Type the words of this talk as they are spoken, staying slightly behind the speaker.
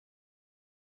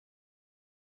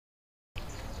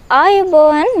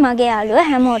ආයුබෝවන් මගේ යාළුවෝ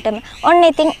හැමෝටම. ඔන්න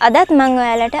ඉතින් අදත් මම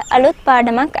ඔයාලට අලුත්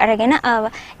පාඩමක් අරගෙන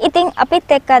ආවා. ඉතින්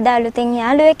අපිත් එක්ක අද අලුතින්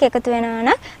යාළුවෙක් එකතු වෙනවා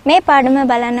නම් මේ පාඩම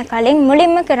බලන්න කලින්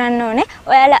මුලින්ම කරන්න ඕනේ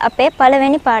ඔයාලා අපේ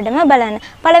පළවෙනි පාඩම බලන්න.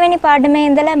 පළවෙනි පාඩමේ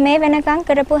ඉඳලා මේ වෙනකන්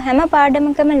කරපු හැම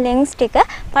පාඩමකම links ටික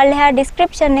පල්ලෙහා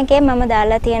description එකේ මම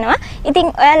දාලා තියෙනවා. ඉතින්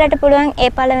ඔයාලට පුළුවන්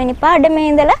ඒ පළවෙනි පාඩමේ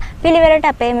ඉඳලා පිළිවෙලට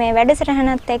අපේ මේ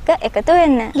වැඩසටහනත් එක්ක එකතු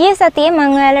වෙන්න. ගිය සතියේ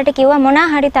මම ඔයාලට කිව්වා මොනවා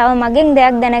හරි තව මගෙන්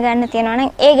දෙයක් දැනගන්න තියෙනවා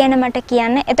නම් ඒ ගැන මට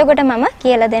කියන්න. එතකොට මම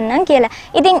කියලා දෙන්නම් කියලා.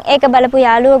 ඉතින් ඒක බලපු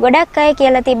යාළුවෝ ගොඩක් අය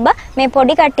කියලා තිබ්බා මේ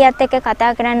පොඩි කට්ටියත් එක්ක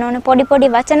කතා කරන්න ඕන පොඩි පොඩි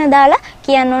වචන දාලා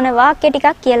කියන්න ඕන වාක්‍ය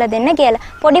ටිකක් කියලා දෙන්න කියලා.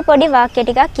 පොඩි වාක්‍ය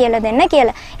ටිකක් කියලා දෙන්න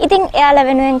කියලා. ඉතින් එයාලා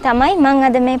වෙනුවෙන් තමයි මම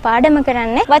අද මේ පාඩම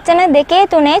කරන්නේ. වචන දෙකේ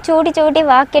තුනේ චූටි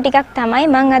වාක්‍ය ටිකක් තමයි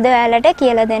මම අද ඔයාලට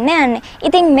කියලා දෙන්න යන්නේ.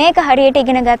 ඉතින් මේක හරියට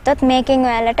ඉගෙන ගත්තොත් මේකෙන්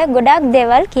ඔයාලට ගොඩක්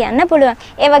දේවල් කියන්න පුළුවන්.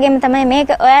 ඒ වගේම තමයි මේක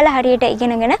ඔයාලා හරියට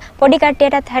ඉගෙනගෙන පොඩි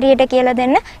කට්ටියටත් හරියට කියලා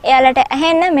දෙන්න. එයාලට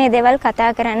ඇහෙන්න මේ දේවල් කතා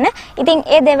කරන්න. ඉතින්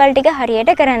ඒ දේවල් ටික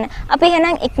හරියට කරන්න. අපි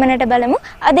එහෙනම් ඉක්මනට බලමු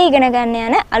අද ඉගෙන ගන්න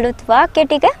යන අලුත් වාක්‍ය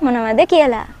ටික මොනවද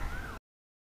කියලා.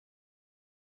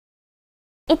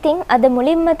 ඉතින් අද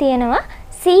මුලින්ම තියෙනවා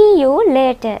see you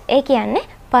later. ඒ කියන්නේ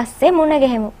පස්සේ මුණ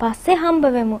ගැහෙමු. පස්සේ හම්බ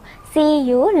වෙමු. see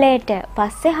you later.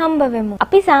 පස්සේ හම්බ වෙමු.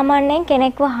 අපි සාමාන්‍යයෙන්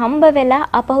කෙනෙක්ව හම්බ වෙලා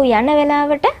අපහු යන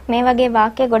වෙලාවට මේ වගේ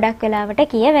වාක්‍ය ගොඩක් වෙලාවට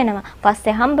කියවෙනවා.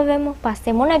 පස්සේ හම්බ වෙමු.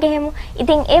 පස්සේ මුණ ගැහෙමු.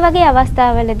 ඉතින් ඒ වගේ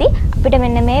අවස්ථාවලදී අපිට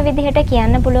මෙන්න මේ විදිහට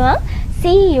කියන්න පුළුවන්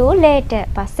see you later.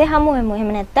 පස්සේ හමු වෙමු.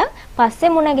 එහෙම නැත්නම්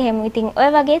පස්සේ මුණ ගැහෙමු. ඉතින් ඔය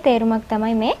වගේ තේරුමක්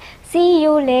තමයි මේ see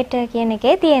you later කියන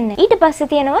එකේ තියෙන්නේ. ඊට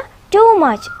පස්සේ තියෙනවා too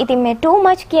much. ඉතින් මේ too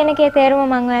much කියන එකේ තේරුම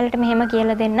මම ඔයාලට මෙහෙම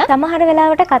කියලා දෙන්න. සමහර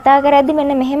වෙලාවට කතා කරද්දි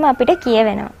මෙන්න මෙහෙම අපිට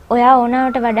කියවෙනවා. ඔයා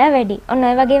ඕනාවට වඩා වැඩි. ඔන්න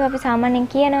ඔය වගේම අපි සාමාන්‍යයෙන්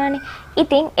කියනවානේ.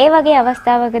 ඉතින් ඒ වගේ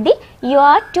අවස්ථාවකදී you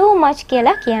are too much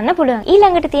කියලා කියන්න පුළුවන්.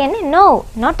 ඊළඟට තියෙන්නේ no,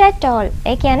 not at all.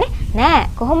 ඒ කියන්නේ නෑ,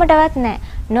 කොහොමඩවත් නෑ.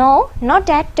 No, not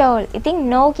at all. ඉතින්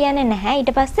no කියන්නේ නැහැ. ඊට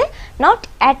පස්සේ not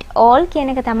at all කියන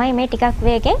එක තමයි මේ ටිකක්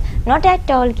වේගෙන් not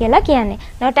at all කියලා කියන්නේ.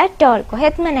 not at all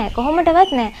කොහෙත්ම නැහැ.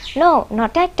 කොහොමඩවත් නැහැ. No,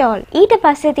 not at all. ඊට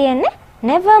පස්සේ තියෙන්නේ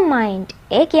never mind.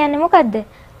 ඒ කියන්නේ මොකද්ද?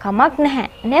 කමක් නැහැ.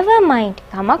 never mind.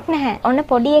 කමක් නැහැ. ඔන්න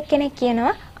පොඩි එක්කෙනෙක්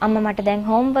කියනවා අම්මා මට දැන්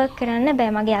homework කරන්න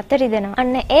බෑ. මගේ අත රිදෙනවා.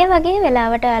 අන්න ඒ වගේ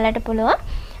වෙලාවට ඔයාලට පුළුවන්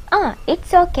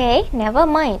it's okay, never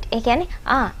mind. ඒ කියන්නේ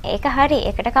ඒක හරි,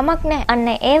 ඒකට කමක් නැහැ. අන්න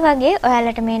ඒ වගේ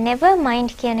ඔයාලට මේ never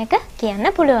mind කියන එක කියන්න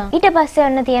පුළුවන්. ඊට පස්සේ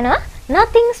ඔන්න තියෙනවා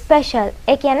nothing special.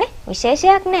 ඒ කියන්නේ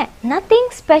විශේෂයක් නැහැ. nothing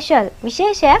special.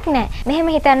 විශේෂයක් නැහැ.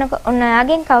 මෙහෙම හිතන්නකො ඔන්න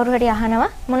ඔයාගෙන් කවුරු හරි අහනවා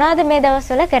මොනවද මේ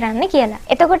දවස්වල කරන්න කියලා.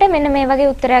 එතකොට මෙන්න මේ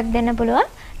වගේ උත්තරයක් දෙන්න පුළුවන්.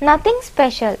 nothing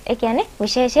special. ඒ කියන්නේ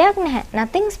විශේෂයක් නැහැ.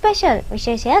 nothing special.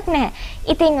 විශේෂයක් නැහැ.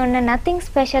 ඉතින් ඔන්න nothing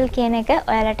special කියන එක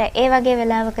ඔයාලට ඒ වගේ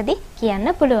වෙලාවකදී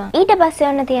කියන්න පුළුවන්. ඊට පස්සේ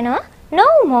ඔන්න තියෙනවා no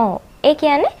more. ඒ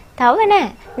කියන්නේ තව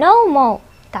නැහැ. no more.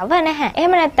 තව නැහැ.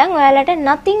 එහෙම නැත්නම් ඔයාලට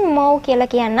nothing more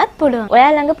කියලා කියන්නත් පුළුවන්. ඔයා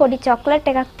ළඟ පොඩි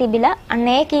චොක්ලට් එකක් තිබිලා අන්න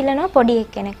ඒක ඉල්ලනවා පොඩි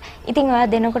එක්කෙනෙක්. ඉතින් ඔයා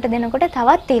දෙනකොට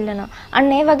තවත් ඉල්ලනවා.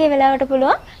 අන්න ඒ වගේ වෙලාවට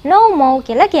පුළුවන් no more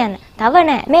කියලා කියන්න. තව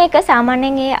නැහැ. මේක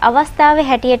සාමාන්‍යයෙන් ඒ අවස්ථාවේ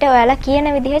හැටියට ඔයාලා කියන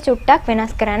විදිහ චුට්ටක්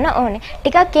වෙනස් කරන්න ඕනේ.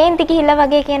 ටිකක් කේන්ති ගිහිල්ලා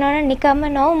වගේ කියනවනම් නිකම්ම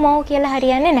no more කියලා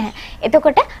හරියන්නේ නැහැ.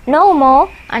 එතකොට no more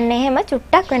අන්න එහෙම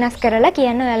චුට්ටක් වෙනස් කරලා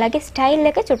කියන්න. ඔයාලගේ ස්ටයිල්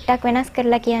එක චුට්ටක් වෙනස්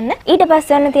කරලා කියන්න. ඊට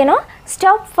පස්සේ ඔන්න තියෙනවා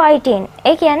stop fighting.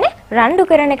 ඒ කියන්නේ රණ්ඩු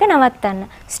කරන එක නවත්තන්න.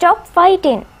 stop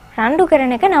fighting. රණ්ඩු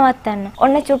කරන එක නවත්තන්න.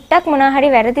 ඔන්න චුට්ටක් මොනවා හරි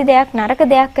වැරදි දෙයක් නරක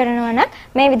දෙයක් කරනවා නම්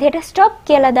මේ විදිහට stop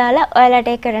කියලා දාලා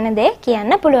ඔයාලට ඒ කරන දේ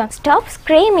කියන්න පුළුවන්. stop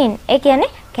screaming. ඒ කියන්නේ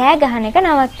කෑ ගහන එක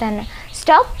නවත්තන්න.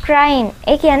 stop crying.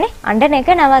 ඒ කියන්නේ අඬන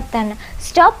එක නවත්තන්න.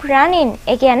 stop running.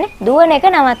 ඒ කියන්නේ දුවන එක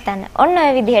නවත්තන්න. ඔන්න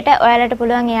ඔය විදිහට ඔයාලට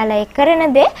පුළුවන් එයාලා ඒ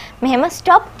කරන දේ මෙහෙම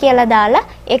stop කියලා දාලා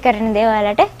ඒ කරන දේ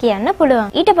ඔයාලට කියන්න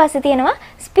පුළුවන්. ඊට පස්සේ තියෙනවා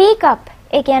speak up.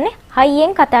 ඒ කියන්නේ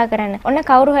හයියෙන් කතා කරන්න. ඔන්න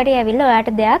කවුරු හරි ඇවිල්ලා ඔයාට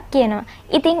දෙයක් කියනවා.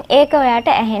 ඉතින් ඒක ඔයාට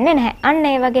ඇහෙන්නේ නැහැ. අන්න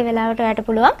ඒ වගේ වෙලාවට ඔයාට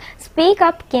පුළුවන් speak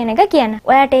up කියන එක කියන්න.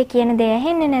 ඔයාට ඒ කියන දේ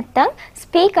ඇහෙන්නේ නැත්නම්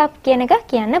speak up කියන එක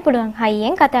කියන්න පුළුවන්.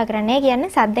 හයියෙන් කතා කරන්න. ඒ කියන්නේ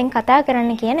සද්දෙන් කතා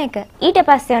කරන්න කියන එක. ඊට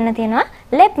පස්සේ ඔන්න තියෙනවා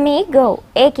let me go.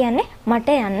 ඒ කියන්නේ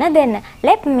මට යන්න දෙන්න.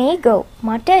 let me go.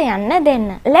 මට යන්න දෙන්න.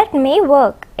 let me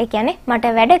work. ඒ කියන්නේ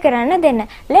මට වැඩ කරන්න දෙන්න.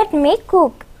 let me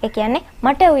cook. ඒ කියන්නේ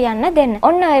මට උයන්න දෙන්න.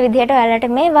 ඔන්න ඔය විදිහට ඔයාලට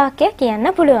මේ වාක්‍ය කියන්න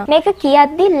පුළුවන්. මේක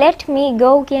කියද්දි let me go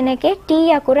කියන එකේ t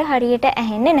අකුර හරියට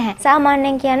ඇහෙන්නේ නැහැ.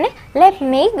 සාමාන්‍යයෙන් කියන්නේ let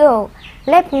me go,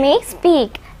 let me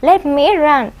speak, let me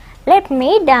run, let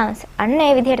me dance. අන්න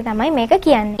ඒ විදිහට තමයි මේක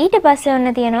කියන්නේ. ඊට පස්සේ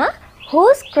ඔන්න තියෙනවා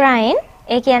who's crying.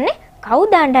 ඒ කියන්නේ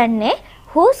කවුද අඬන්නේ?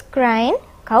 who's crying.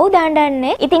 කවුද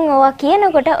අඬන්නේ? ඉතින් ඕවා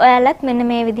කියනකොට ඔයාලත් මෙන්න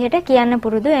මේ විදිහට කියන්න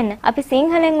පුරුදු වෙන්න. අපි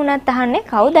සිංහලෙන් උනත් අහන්නේ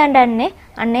කවුද අඬන්නේ?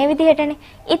 අන්න ඒ විදිහටනේ.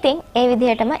 ඉතින් ඒ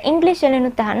විදිහටම ඉංග්‍රීසි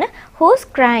වලිනුත් අහන්න who's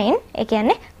crying. ඒ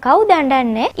කියන්නේ කවුද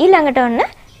අඬන්නේ? ඊළඟට ඔන්න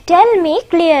tell me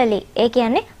clearly. ඒ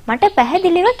කියන්නේ මට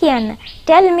පැහැදිලිව කියන්න.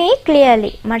 tell me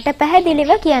clearly. මට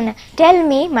පැහැදිලිව කියන්න. tell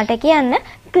me මට කියන්න.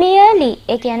 clearly.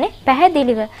 ඒ කියන්නේ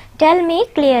පැහැදිලිව. tell me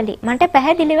clearly. මට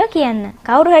පැහැදිලිව කියන්න.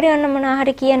 කවුරු හරි ඔන්න මොනවා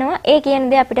හරි කියනවා. ඒ කියන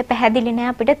දේ අපිට පැහැදිලි නෑ.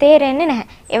 අපිට තේරෙන්නේ නැහැ.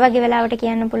 ඒ වගේ වෙලාවට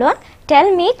කියන්න පුළුවන් tell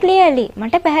me clearly.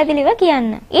 මට පැහැදිලිව කියන්න.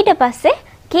 ඊට පස්සේ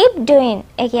keep doing.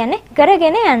 ඒ කියන්නේ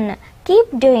කරගෙන යන්න. keep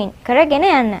doing. කරගෙන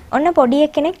යන්න. ඔන්න පොඩි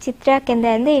කෙනෙක් චිත්‍රයක්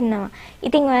ඇඳ ඉන්නවා.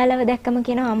 ඉතින් ඔයාලව දැක්කම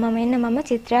කියනවා අම්මා මෙන්න මම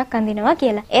චිත්‍රයක් අඳිනවා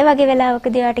කියලා. ඒ වගේ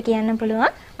වෙලාවකදී ඔයාට කියන්න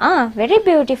පුළුවන් very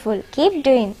beautiful. keep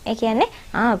doing. ඒ කියන්නේ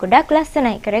ගොඩක්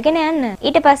ලස්සනයි. කරගෙන යන්න.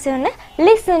 ඊට පස්සේ ඔන්න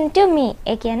listen to me.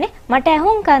 ඒ කියන්නේ මට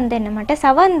ඇහුම්කන් දෙන්න. මට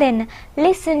සවන් දෙන්න.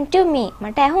 listen to me.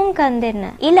 මට ඇහුම්කන් දෙන්න.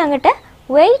 ඊළඟට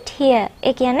wait here.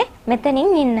 ඒ කියන්නේ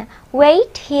මෙතනින් ඉන්න.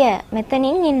 wait here.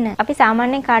 මෙතනින් ඉන්න. අපි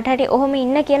සාමාන්‍යයෙන් කාට හරි ඔහොම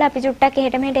ඉන්න කියලා අපි චුට්ටක්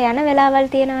එහෙට මෙහෙට යන වෙලාවල්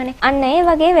තියෙනවනේ. අන්න ඒ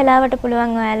වගේ වෙලාවට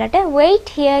පුළුවන් ඔයාලට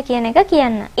wait here කියන එක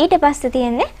කියන්න. ඊට පස්සේ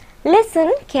තියෙන්නේ listen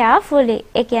carefully.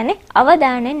 ඒ කියන්නේ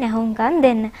අවධානයෙන් ඇහුම්කන්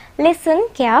දෙන්න. listen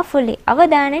carefully.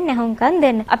 අවධානයෙන් ඇහුම්කන්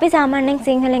දෙන්න. අපි සාමාන්‍යයෙන්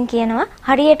සිංහලෙන් කියනවා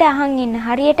හරියට අහන් ඉන්න.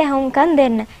 හරියට ඇහුම්කන්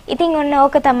දෙන්න. ඉතින් ඔන්න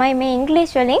ඕක තමයි මේ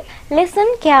ඉංග්‍රීසි වලින්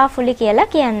listen carefully කියලා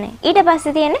කියන්නේ. ඊට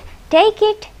පස්සේ තියෙන්නේ take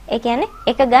it. ඒ කියන්නේ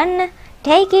එක ගන්න.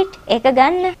 take it. එක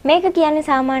ගන්න. මේක කියන්නේ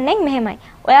සාමාන්‍යයෙන් මෙහෙමයි.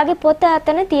 ඔයාගේ පොත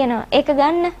අතන තියෙනවා. ඒක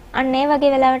ගන්න. අන්න ඒ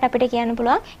වගේ වෙලාවට අපිට කියන්න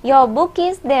පුළුවන් your book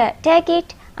is there. take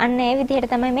it. අන්න ඒ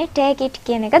විදිහට තමයි මේ take it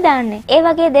කියන එක දාන්නේ. ඒ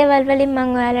වගේ දේවල් වලින්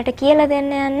මම ඔයාලට කියලා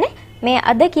දෙන්න යන්නේ මේ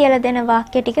අද කියලා දෙන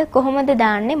වාක්‍ය ටික කොහොමද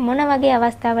දාන්නේ, මොන වගේ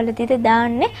අවස්ථාවලදීද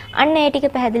දාන්නේ, අන්න ඒ ටික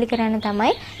පැහැදිලි කරන්න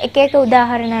තමයි එක එක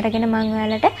උදාහරණ අරගෙන මම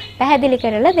ඔයාලට පැහැදිලි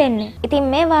කරලා දෙන්නේ. ඉතින්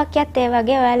මේ වාක්‍යයත් ඒ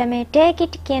වගේ ඔයාලා මේ take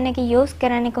it කියන එක use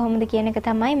කරන්නේ කොහොමද කියන එක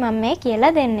තමයි මම මේ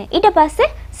කියලා දෙන්නේ. ඊට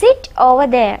පස්සේ sit over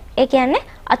there. ඒ කියන්නේ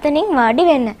අතනින් වාඩි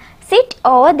වෙන්න. sit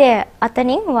over there.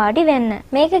 අතනින් වාඩි වෙන්න.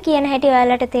 මේක කියන හැටි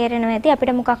ඔයාලට තේරෙනවා ඇති.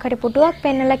 අපිට මොකක් හරි පුටුවක්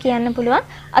පෙන්නලා කියන්න පුළුවන්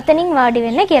අතනින් වාඩි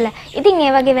වෙන්න කියලා. ඉතින්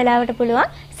ඒ වගේ වෙලාවට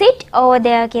පුළුවන් sit over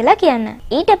there කියලා කියන්න.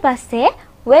 ඊට පස්සේ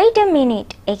wait a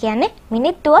minute. ඒ කියන්නේ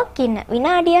මිනිත්තුවක් ඉන්න,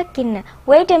 විනාඩියක් ඉන්න.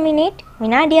 wait a minute.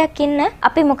 විනාඩියක් ඉන්න.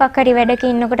 අපි මොකක් හරි වැඩක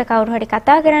ඉන්නකොට කවුරු හරි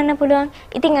කතා කරන්න පුළුවන්.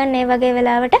 ඉතින් අන්න ඒ වගේ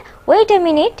වෙලාවට wait a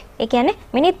minute. ඒ කියන්නේ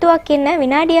මිනිත්තුවක් ඉන්න,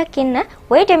 විනාඩියක් ඉන්න.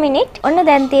 wait a minute. ඔන්න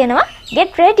දැන් තියෙනවා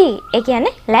get ready. ඒ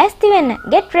කියන්නේ ලෑස්ති වෙන්න.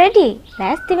 get ready.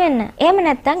 ලෑස්ති වෙන්න. එහෙම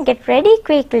නැත්නම් get ready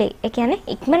quickly. ඒ කියන්නේ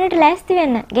ඉක්මනට ලෑස්ති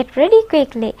වෙන්න. get ready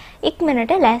quickly.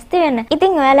 ඉක්මනට ලෑස්ති වෙන්න.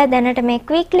 ඉතින් ඔයාලා දැනට මේ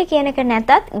quickly කියන එක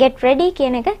නැතත් get ready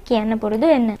කියන එක කියන්න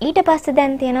පුරුදු වෙන්න. ඊට පස්සේ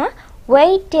දැන් තියෙනවා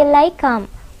wait till I come.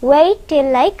 wait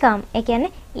till I come. ඒ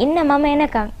කියන්නේ ඉන්න මම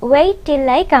එනකම්. wait till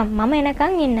I come. මම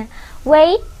එනකම් ඉන්න.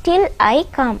 wait till I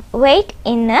come. wait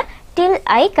ඉන්න till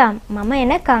I come. මම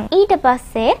එනකම්. ඊට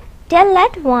පස්සේ tell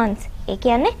at once. ඒ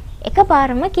කියන්නේ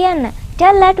එකපාරම කියන්න.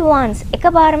 tell at once.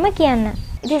 එකපාරම කියන්න.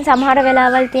 ඉතින් සමහර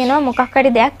වෙලාවල් තියෙනවා මොකක් හරි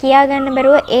දෙයක් කියා ගන්න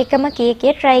බැරුව ඒකම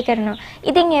කී try කරනවා.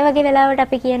 ඉතින් ඒ වගේ වෙලාවට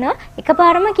අපි කියනවා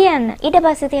එකපාරම කියන්න. ඊට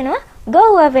පස්සේ තියෙනවා go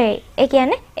away. ඒ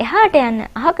කියන්නේ එහාට යන්න,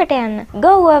 අහකට යන්න.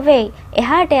 go away.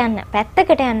 එහාට යන්න,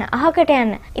 පැත්තකට යන්න, අහකට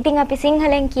යන්න. ඉතින් අපි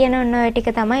සිංහලෙන් කියන ඔන්න ඔය ටික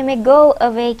තමයි මේ go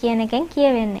away කියන එකෙන්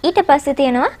කියවෙන්නේ. ඊට පස්සේ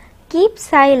තියෙනවා keep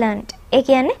silent. ඒ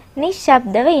කියන්නේ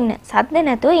නිශ්ශබ්දව ඉන්න, සද්ද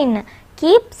නැතුව ඉන්න.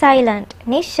 keep silent.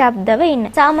 නිශ්ශබ්දව ඉන්න.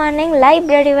 සාමාන්‍යයෙන්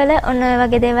ලයිබ්‍රරි වල ඔන්න ඔය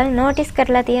වගේ දේවල් නෝටිස්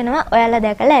කරලා තියෙනවා. ඔයාලා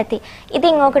දැකලා ඇති.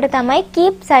 ඉතින් ඕකට තමයි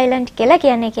keep silent කියලා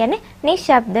කියන්නේ. කියන්නේ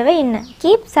නිශ්ශබ්දව ඉන්න.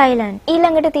 keep silent.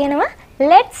 ඊළඟට තියෙනවා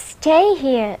let's stay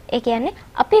here. ඒ කියන්නේ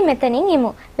අපි මෙතනින් ඉමු.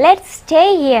 let's stay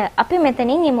here. අපි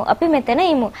මෙතනින් ඉමු. අපි මෙතන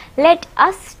ඉමු. let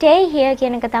us stay here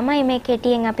කියන එක තමයි මේ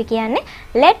කෙටියෙන් අපි කියන්නේ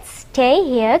let's stay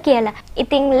here කියලා.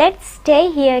 ඉතින් let's stay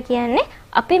here කියන්නේ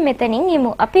අපි මෙතනින්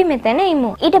ඉමු. අපි මෙතන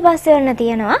ඉමු. ඊට පස්සේ ඔන්න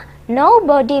තියෙනවා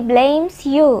nobody blames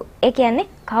you. ඒ කියන්නේ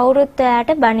කවුරුත්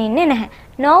ඔයාට බනින්නේ නැහැ.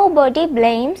 nobody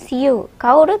blames you.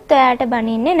 කවුරුත් ඔයාට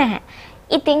බනින්නේ නැහැ.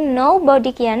 ඉතින්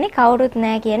nobody කියන්නේ කවුරුත්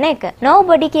නැහැ කියන එක.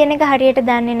 nobody කියන එක හරියට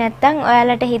දන්නේ නැත්නම්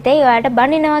ඔයාලට හිතෙයි ඔයාට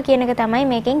බනිනවා කියන එක තමයි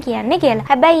මේකෙන් කියන්නේ කියලා.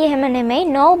 හැබැයි එහෙම නෙමෙයි.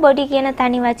 nobody කියන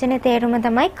තනි වචනේ තේරුම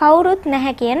තමයි කවුරුත්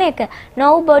නැහැ කියන එක.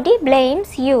 nobody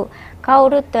blames you.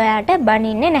 කවුරුත් ඔයාට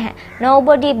බනින්නේ නැහැ.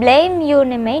 nobody blame you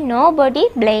නෙමෙයි. nobody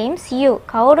blames you.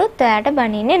 කවුරුත් ඔයාට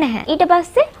බනින්නේ නැහැ. ඊට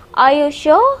පස්සේ are you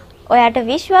sure? ඔයාට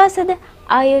විශ්වාසද?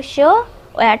 are you sure?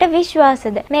 ඔයාට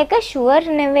විශ්වාසද? මේක sure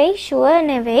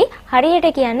නෙවෙයි. හරියට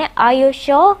කියන්නේ are you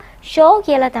sure? sure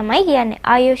කියලා තමයි කියන්නේ.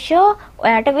 are you sure?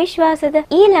 ඔයාට විශ්වාසද?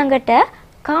 ඊළඟට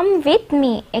come with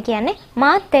me. ඒ කියන්නේ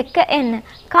මාත් එක්ක එන්න.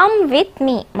 come with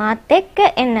me. මාත් එක්ක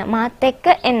එන්න. මාත් එක්ක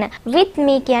එන්න. with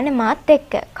me කියන්නේ මාත්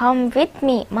එක්ක. come with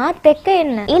me. මාත් එක්ක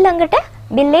එන්න. ඊළඟට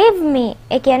believe me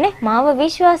ඒ කියන්නේ මාව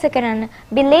විශ්වාස කරන්න.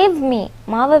 believe me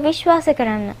මාව විශ්වාස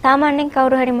කරන්න. සාමාන්‍යයෙන්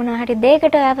කවුරු හරි මොනවා හරි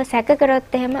දෙයකට ඔයාව සැක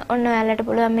කරොත් එහෙම ඔන්න ඔයාලට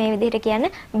පුළුවන් මේ විදිහට කියන්න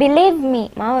believe me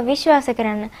මාව විශ්වාස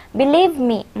කරන්න. believe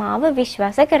me මාව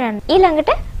විශ්වාස කරන්න.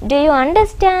 ඊළඟට do you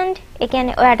understand ඒ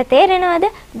කියන්නේ ඔයාට තේරෙනවද?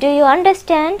 do you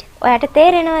understand ඔයාට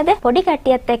තේරෙනවද? පොඩි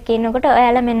කට්ටියත් එක්ක ඉන්නකොට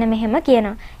ඔයාලා මෙන්න මෙහෙම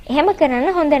කියනවා. එහෙම කරන්න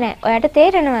හොඳ නැහැ. ඔයාට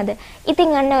තේරෙනවද?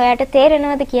 ඉතින් අන්න ඔයාට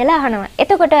තේරෙනවද කියලා අහනවා.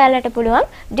 එතකොට ඔයාලට පුළුවන්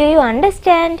do you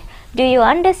understand? do you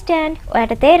understand?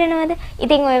 ඔයාට තේරෙනවද?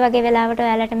 ඉතින් ওই වගේ වෙලාවට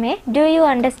ඔයාලට මේ do you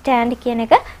understand කියන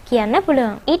එක කියන්න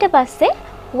පුළුවන්. ඊට පස්සේ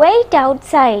wait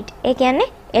outside ඒ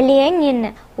කියන්නේ එළියෙන් ඉන්න.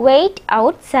 wait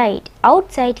outside.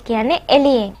 outside කියන්නේ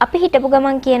එළියෙන්. අපි හිටපු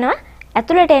ගමන් කියනවා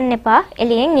ඇතුළට එන්න එපා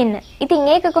එළියෙන් ඉන්න. ඉතින්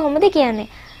ඒක කොහොමද කියන්නේ?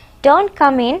 don't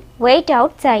come in, wait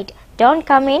outside. don't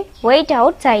come in, wait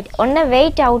outside. ඔන්න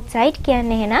wait outside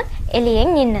කියන්නේ එහෙනම්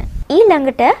එළියෙන් ඉන්න.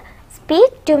 ඊළඟට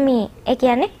speak to me ඒ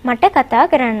කියන්නේ මට කතා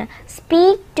කරන්න.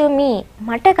 speak to me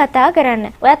මට කතා කරන්න.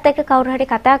 ඔයත් එක්ක කවුරු හරි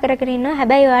කතා කරගෙන ඉන්නවා.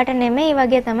 හැබැයි ඔයාට නෙමෙයි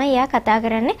වගේ තමයි එයා කතා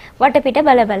කරන්නේ වටපිට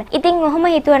බල බල. ඉතින් ඔහොම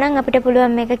හිතුවනම් අපිට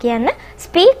පුළුවන් මේක කියන්න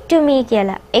speak to me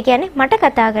කියලා. ඒ කියන්නේ මට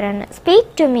කතා කරන්න. speak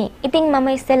to me. ඉතින් මම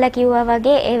ඉස්සෙල්ලා කිව්වා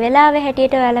වගේ ඒ වෙලාවේ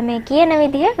හැටියට ඔයාලා මේ කියන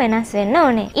විදිහ වෙනස් වෙන්න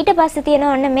ඕනේ. ඊට පස්සේ තියෙන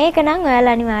ඔන්න මේක නම්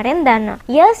ඔයාලා අනිවාර්යෙන් දන්නවා.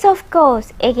 yes of course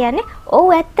ඒ කියන්නේ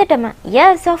ඔව් ඇත්තටම.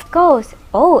 yes of course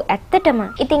ඔව් ඇත්තටම.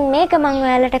 ඉතින් මේක මම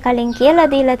ඔයාලට කලින් කියලා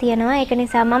දීලා තියෙනවා. ඒක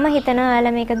නිසා මම හිතනවා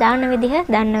ඔයාලා මේක දාන විදිහ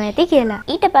දන්නවා ඇති කියලා.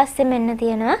 ඊට පස්සේ මෙන්න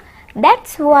තියෙනවා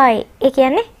that's why ඒ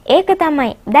කියන්නේ ඒක තමයි.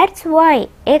 that's why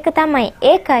ඒක තමයි.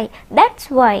 ඒකයි. that's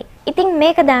why. ඉතින්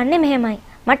මේක දාන්නේ මෙහෙමයි.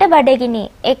 මට බඩගිනි.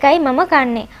 ඒකයි මම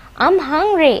කන්නේ. I'm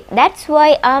hungry. that's why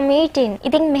I'm eating.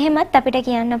 ඉතින් මෙහෙමත් අපිට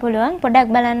කියන්න පුළුවන්. පොඩක්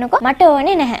බලන්නකෝ. මට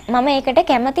ඕනේ නැහැ. මම ඒකට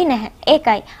කැමති නැහැ.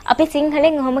 ඒකයි. අපි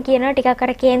සිංහලෙන් ඔහොම කියනවා ටිකක්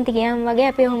අර කේන්ති ගියාම වගේ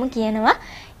අපි ඔහොම කියනවා.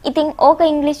 ඉතින් ඕක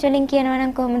ඉංග්‍රීසි වලින් කියනවා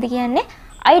නම් කොහොමද කියන්නේ?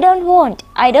 I don't want.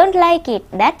 I don't like it.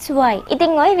 that's why.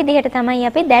 ඉතින් ওই විදිහට තමයි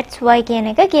අපි that's why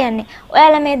කියන එක කියන්නේ.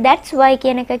 ඔයාලා මේ that's why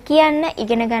කියන එක කියන්න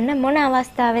ඉගෙන ගන්න මොන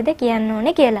අවස්ථාවේද කියන්න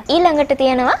ඕනේ කියලා. ඊළඟට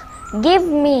තියෙනවා give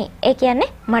me ඒ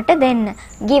කියන්නේ මට දෙන්න.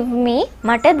 give me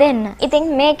මට දෙන්න. ඉතින්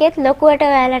මේකෙත් ලොකුවට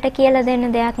ඔයාලට කියලා දෙන්න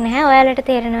දෙයක් නැහැ. ඔයාලට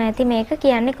තේරෙනවා ඇති මේක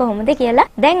කියන්නේ කොහොමද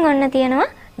කියලා. දැන් ඔන්න තියෙනවා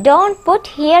don't put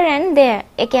here and there.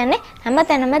 ඒ කියන්නේ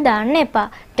හැමතැනම දාන්න එපා.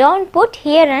 don't put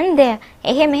here and there.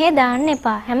 එහෙ මෙහෙ දාන්න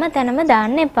එපා. හැමතැනම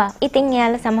දාන්න එපා. ඉතින්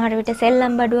එයාලා සමහර විට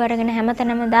සෙල්ලම් බඩු අරගෙන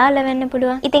හැමතැනම දාලා වෙන්න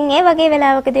පුළුවන්. ඉතින් ඒ වගේ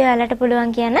වෙලාවකදී ඔයාලට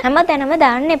පුළුවන් කියන්න හැමතැනම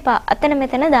දාන්න එපා. අතන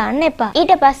මෙතන දාන්න එපා.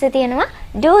 ඊට පස්සේ තියෙනවා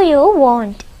do you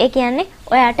want. ඒ කියන්නේ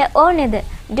ඔයාට ඕනේද?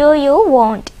 do you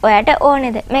want. ඔයාට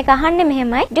ඕනේද? මේක අහන්නේ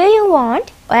මෙහෙමයි. do you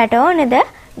want. ඔයාට ඕනේද?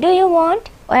 do you want.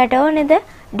 ඔයාට ඕනේද?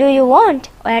 do you want.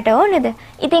 ඔයාට ඕනේද?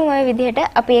 ඉතින් ওই විදිහට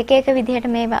අපි එක එක විදිහට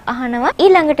මේවා අහනවා.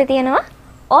 ඊළඟට තියෙනවා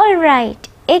all right.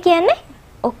 ඒ කියන්නේ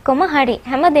ඔක්කොම හරි.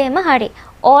 හැමදේම හරි.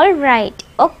 all right.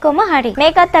 ඔක්කොම හරි.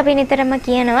 මේකත් අපි නිතරම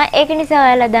කියනවා. ඒක නිසා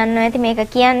ඔයාලා දන්නවා ඇති මේක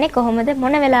කියන්නේ කොහොමද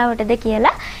මොන වෙලාවටද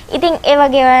කියලා. ඉතින් ඒ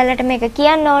වගේ ඔයාලට මේක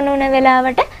කියන්න ඕන උන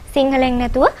වෙලාවට සිංහලෙන්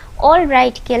නැතුව all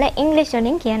right කියලා ඉංග්‍රීසි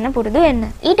වලින් කියන්න පුරුදු වෙන්න.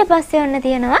 ඊට පස්සේ ඔන්න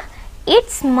තියෙනවා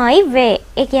it's my way.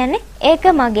 ඒ කියන්නේ ඒක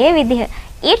මගේ විදිහ.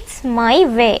 it's my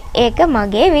way. ඒක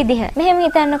මගේ විදිහ. මෙහෙම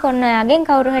හිතන්නකො ඔන්න ඔයාගෙන්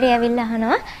කවුරු හරි ඇවිල්ලා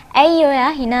අහනවා ඇයි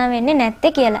ඔයා hina වෙන්නේ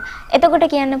නැත්තේ කියලා. එතකොට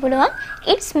කියන්න පුළුවන්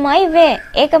it's my way.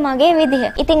 ඒක මගේ විදිහ.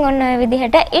 ඉතින් ඔන්න ඔය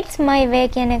විදිහට it's my way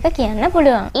කියන එක කියන්න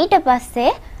පුළුවන්. ඊට පස්සේ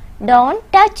don't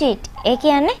touch it. ඒ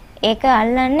කියන්නේ ඒක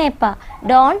අල්ලන්න එපා.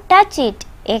 don't touch it.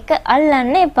 ඒක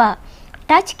අල්ලන්න එපා.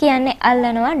 touch කියන්නේ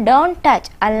අල්ලනවා. don't touch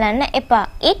අල්ලන්න එපා.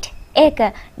 it ඒක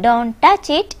don't touch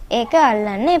it. ඒක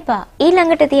අල්ලන්න එපා.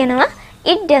 ඊළඟට තියෙනවා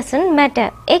it doesn't matter.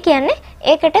 ඒ කියන්නේ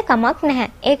ඒකට කමක් නැහැ.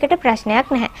 ඒකට ප්‍රශ්නයක්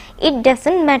නැහැ. it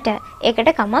doesn't matter. ඒකට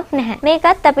කමක් නැහැ.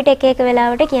 මේකත් අපිට එක එක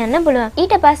වෙලාවට කියන්න පුළුවන්.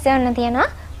 ඊට පස්සේ ඔන්න තියෙනවා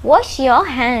wash your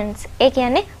hands. ඒ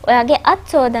කියන්නේ ඔයාගේ අත්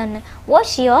සෝදන්න.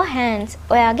 wash your hands.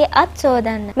 ඔයාගේ අත්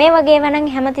සෝදන්න. මේ වගේ වනම්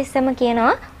හැමතිස්සෙම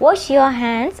කියනවා wash your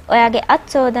hands. ඔයාගේ අත්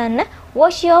සෝදන්න.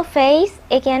 wash your face.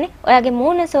 ඒ කියන්නේ ඔයාගේ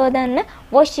මූණ සෝදන්න.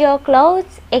 wash your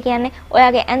clothes. ඒ කියන්නේ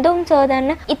ඔයාගේ ඇඳුම්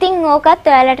සෝදන්න. ඉතින් ඕකත්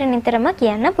ඔයාලට නිතරම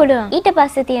කියන්න පුළුවන්. ඊට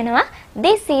පස්සේ තියෙනවා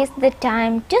this is the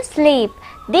time to sleep.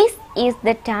 this is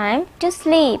the time to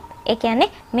sleep. ඒ කියන්නේ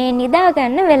මේ නිදා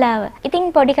ගන්න වෙලාව. ඉතින්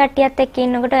පොඩි කට්ටියත් එක්ක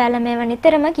ඉන්නකොට ඔයාලා මේවා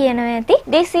නිතරම කියනවා ඇති.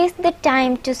 this is the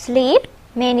time to sleep.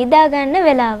 මේ නිදා ගන්න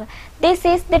වෙලාව. this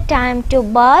is the time to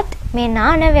bath. මේ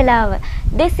නාන වෙලාව.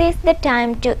 this is the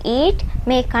time to eat.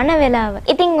 මේ කන වෙලාව.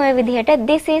 ඉතින් ওই විදිහට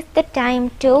this is the time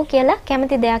to කියලා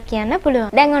කැමති දෙයක් කියන්න පුළුවන්.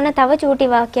 දැන් ඔන්න තව චූටි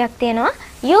වාක්‍යයක් තියෙනවා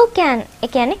you can. ඒ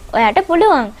කියන්නේ ඔයාට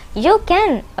පුළුවන්. you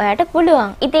can. ඔයාට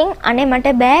පුළුවන්. ඉතින් අනේ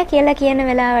මට බෑ කියලා කියන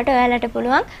වෙලාවට ඔයාලට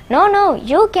පුළුවන් no no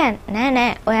you can. නෑ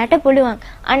නෑ ඔයාට පුළුවන්.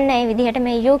 අන්න ඒ විදිහට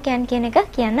මේ you can කියන එක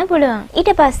කියන්න පුළුවන්.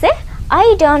 ඊට පස්සේ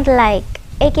I don't like.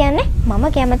 ඒ කියන්නේ මම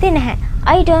කැමති නැහැ.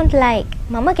 I don't like.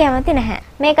 මම කැමති නැහැ.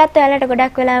 මේකත් ඔයාලට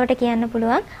ගොඩක් වෙලාවට කියන්න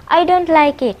පුළුවන්. I don't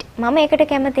like it. මම ඒකට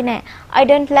කැමති නැහැ. I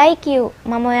don't like you.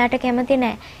 මම ඔයාට කැමති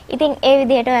නැහැ. ඉතින් ඒ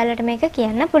විදිහට ඔයාලට මේක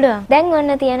කියන්න පුළුවන්. දැන්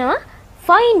ඔන්න තියෙනවා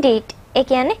find it. ඒ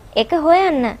කියන්නේ ඒක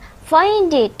හොයන්න.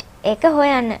 find it. ඒක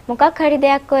හොයන්න. මොකක් හරි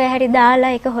දෙයක් ඔය හරි දාලා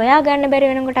ඒක හොයා ගන්න බැරි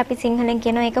වෙනකොට අපි සිංහලෙන්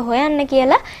කියනවා ඒක හොයන්න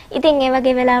කියලා. ඉතින් ඒ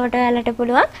වගේ වෙලාවට ඔයාලට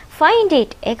පුළුවන් find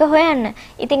it. ඒක හොයන්න.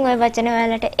 ඉතින් ওই වචන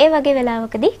ඔයාලට ඒ වගේ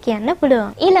වෙලාවකදී කියන්න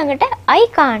පුළුවන්. ඊළඟට I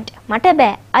can't. මට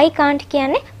බෑ. I can't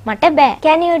කියන්නේ මට බෑ.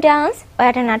 Can you dance?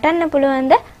 ඔයාට නටන්න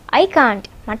පුළුවන්ද? I can't.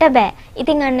 මට බෑ.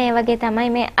 ඉතින් අන්න ඒ වගේ තමයි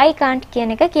මේ I can't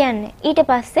කියන එක කියන්නේ. ඊට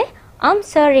පස්සේ I'm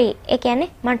sorry. ඒ කියන්නේ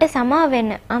මට සමා වෙන්න.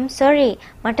 I'm sorry.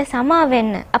 මට සමා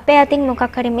වෙන්න. අපේ අතින්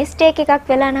මොකක් හරි මිස්ටේක් එකක්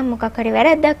වෙලා නම් මොකක් හරි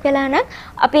වැරද්දක් වෙලා නම්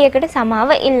අපි ඒකට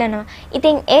සමාව ඉල්ලනවා.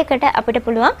 ඉතින් ඒකට අපිට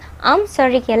පුළුවන් I'm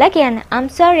sorry කියලා කියන්න. I'm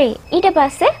sorry. ඊට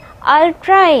පස්සේ I'll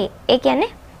try. ඒ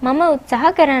කියන්නේ මම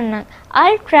උත්සාහ කරන්නම්.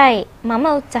 I'll try. මම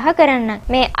උත්සාහ කරන්නම්.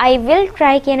 මේ I will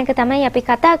try කියන එක තමයි අපි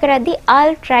කතා කරද්දී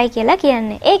I'll try කියලා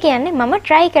කියන්නේ. ඒ කියන්නේ මම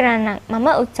try කරන්නම්. මම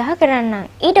උත්සාහ කරන්නම්.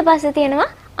 ඊට පස්සේ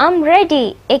තියෙනවා I'm ready.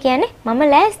 ඒ කියන්නේ මම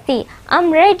ලෑස්ති. I'm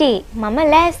ready. මම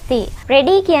ලෑස්ති.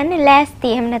 ready කියන්නේ ලෑස්ති.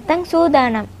 එහෙම නැත්නම්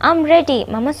සූදානම්. I'm ready.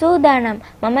 මම සූදානම්.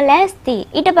 මම ලෑස්ති.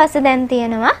 ඊට පස්සේ දැන්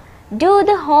තියෙනවා do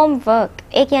the homework.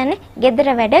 ඒ කියන්නේ ගෙදර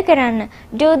වැඩ කරන්න.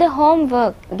 do the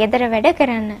homework. ගෙදර වැඩ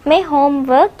කරන්න. මේ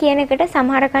homework කියන එකට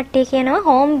සමහර කට්ටිය කියනවා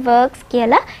homeworks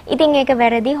කියලා. ඉතින් ඒක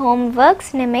වැරදි.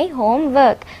 homeworks නෙමෙයි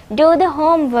homework. do the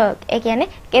homework. ඒ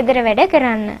කියන්නේ ගෙදර වැඩ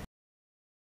කරන්න.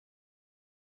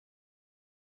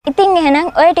 ඉතින් එහෙනම්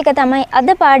ඔය ටික තමයි අද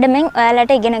පාඩමෙන්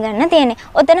ඔයාලට ඉගෙන ගන්න තියෙන්නේ.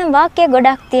 ඔතන වාක්‍ය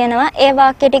ගොඩක් තියෙනවා. ඒ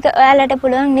වාක්‍ය ටික ඔයාලට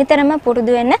පුළුවන් නිතරම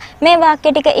පුරුදු වෙන්න. මේ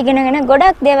වාක්‍ය ටික ඉගෙනගෙන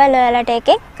ගොඩක් දේවල් ඔයාලට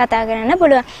එකෙන් කතා කරන්න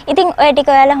පුළුවන්. ඉතින් ඔය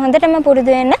ටික ඔයාලා හොඳටම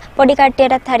පුරුදු වෙන්න පොඩි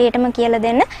කට්ටියටත් හරියටම කියලා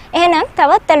දෙන්න. එහෙනම්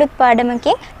තවත් අලුත්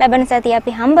පාඩමකින් ලබන සතිය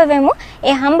අපි හම්බ වෙමු.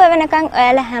 ඒ හම්බ වෙනකන්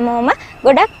ඔයාලා හැමෝම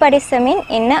ගොඩක් පරිස්සමින්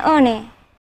ඉන්න ඕනේ.